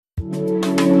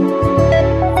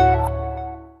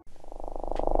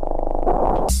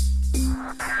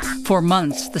For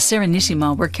months, the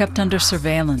Serenissima were kept under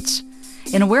surveillance.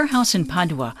 In a warehouse in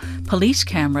Padua, police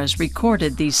cameras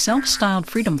recorded these self-styled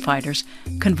freedom fighters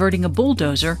converting a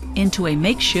bulldozer into a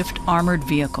makeshift armored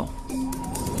vehicle.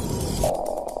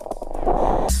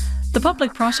 The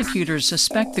public prosecutors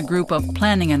suspect the group of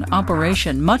planning an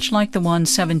operation much like the one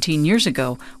 17 years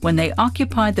ago when they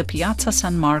occupied the Piazza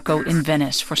San Marco in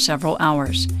Venice for several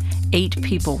hours. 8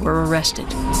 people were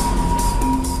arrested.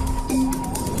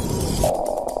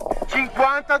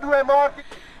 52 morti.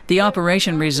 The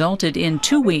operation resulted in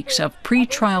 2 weeks of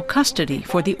pre-trial custody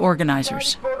for the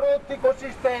organizers.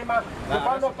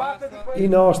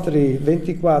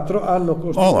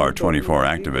 All our 24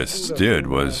 activists did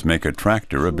was make a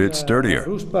tractor a bit sturdier.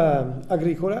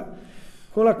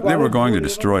 They were going to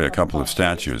destroy a couple of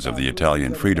statues of the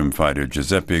Italian freedom fighter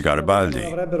Giuseppe Garibaldi.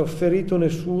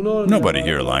 Nobody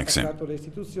here likes him,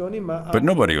 but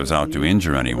nobody was out to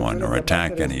injure anyone or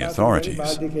attack any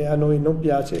authorities.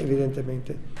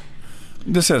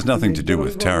 This has nothing to do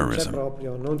with terrorism.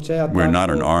 We're not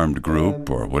an armed group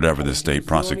or whatever the state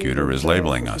prosecutor is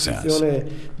labeling us as.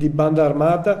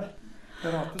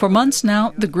 For months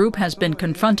now, the group has been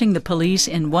confronting the police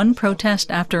in one protest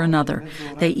after another.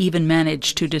 They even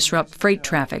managed to disrupt freight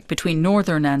traffic between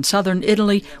northern and southern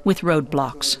Italy with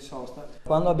roadblocks.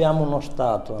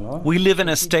 We live in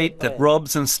a state that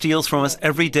robs and steals from us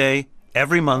every day,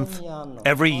 every month,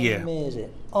 every year.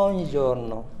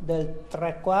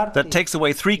 That takes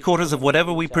away 3/4 of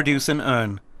whatever we produce and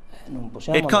earn.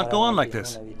 It can't go on like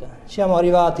this.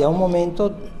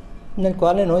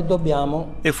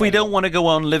 If we don't want to go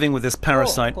on living with this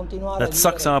parasite that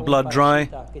sucks our blood dry,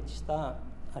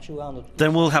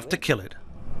 then we'll have to kill it.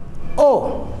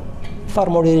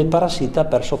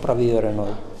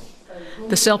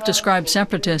 The self-described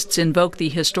separatists invoke the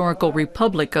historical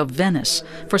Republic of Venice,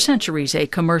 for centuries a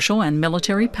commercial and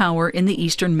military power in the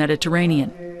eastern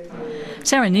Mediterranean.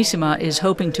 Serenissima is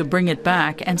hoping to bring it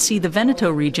back and see the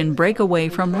Veneto region break away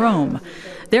from Rome.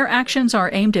 Their actions are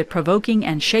aimed at provoking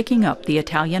and shaking up the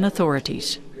Italian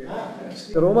authorities.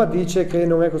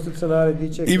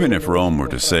 Even if Rome were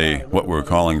to say what we're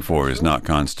calling for is not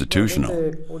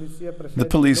constitutional, the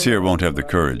police here won't have the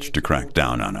courage to crack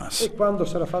down on us.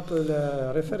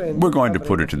 We're going to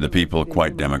put it to the people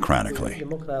quite democratically.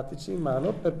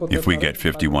 If we get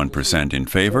 51% in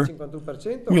favor,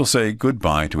 we'll say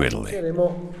goodbye to Italy.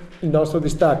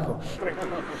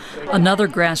 Another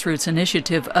grassroots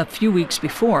initiative a few weeks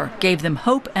before gave them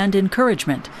hope and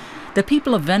encouragement. The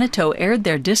people of Veneto aired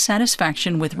their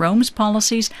dissatisfaction with Rome's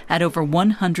policies at over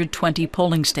 120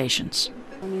 polling stations.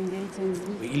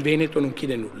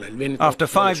 After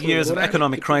 5 years of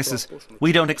economic crisis,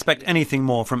 we don't expect anything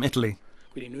more from Italy.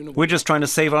 We're just trying to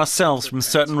save ourselves from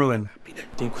certain ruin.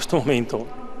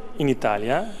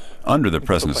 Under the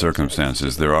present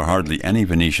circumstances, there are hardly any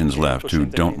Venetians left who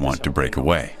don't want to break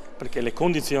away.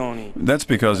 That's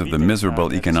because of the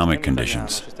miserable economic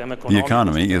conditions. The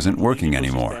economy isn't working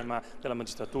anymore.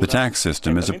 The tax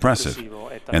system is oppressive,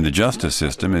 and the justice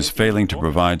system is failing to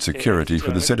provide security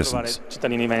for the citizens.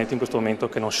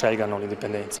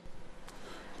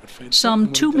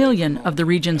 Some 2 million of the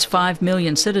region's 5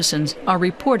 million citizens are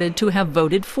reported to have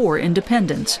voted for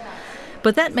independence.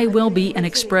 But that may well be an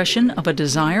expression of a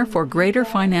desire for greater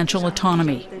financial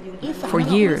autonomy. For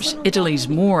years, Italy's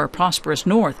more prosperous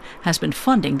north has been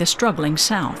funding the struggling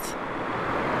south.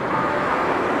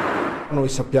 Our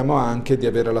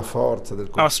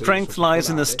strength lies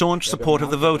in the staunch support of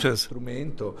the voters.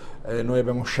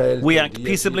 We act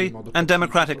peaceably and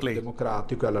democratically.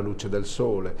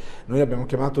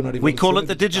 We call it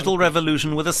the digital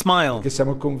revolution with a smile.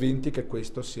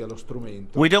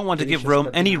 We don't want to give Rome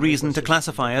any reason to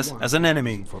classify us as an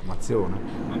enemy.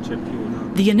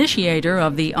 The initiator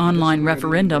of the online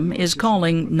referendum is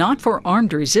calling not for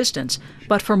armed resistance,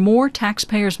 but for more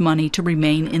taxpayers' money to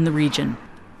remain in the region.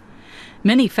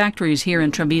 Many factories here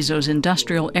in Treviso's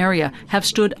industrial area have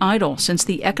stood idle since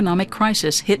the economic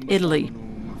crisis hit Italy.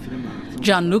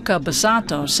 Gianluca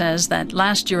Bassato says that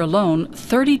last year alone,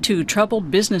 32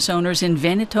 troubled business owners in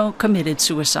Veneto committed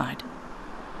suicide.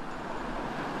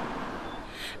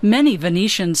 Many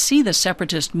Venetians see the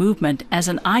separatist movement as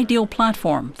an ideal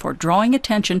platform for drawing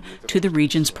attention to the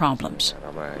region's problems.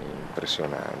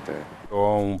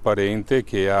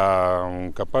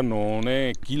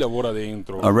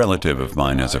 A relative of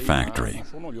mine has a factory.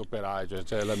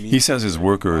 He says his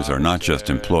workers are not just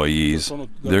employees,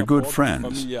 they're good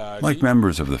friends, like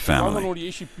members of the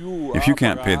family. If you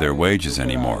can't pay their wages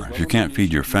anymore, if you can't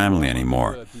feed your family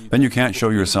anymore, then you can't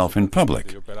show yourself in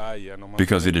public,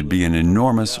 because it'd be an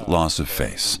enormous loss of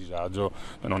face.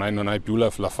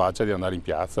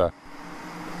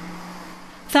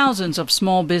 Thousands of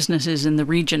small businesses in the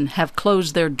region have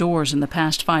closed their doors in the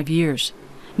past 5 years.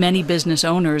 Many business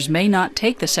owners may not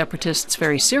take the Separatists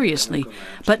very seriously,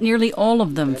 but nearly all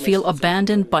of them feel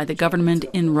abandoned by the government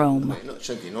in Rome.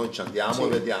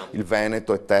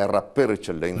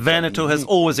 Veneto has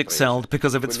always excelled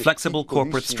because of its flexible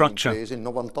corporate structure.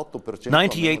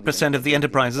 98% of the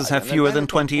enterprises have fewer than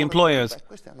 20 employers.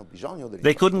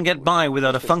 They couldn't get by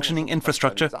without a functioning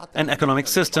infrastructure and economic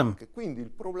system.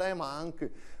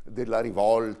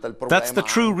 That's the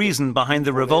true reason behind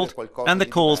the revolt and the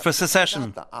calls for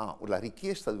secession.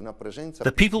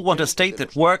 The people want a state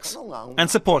that works and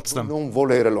supports them.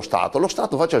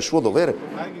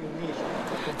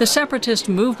 The separatist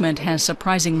movement has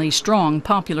surprisingly strong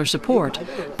popular support,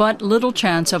 but little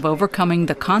chance of overcoming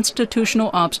the constitutional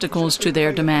obstacles to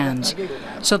their demands.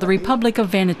 So the Republic of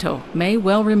Veneto may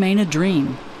well remain a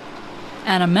dream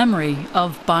and a memory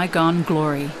of bygone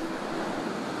glory.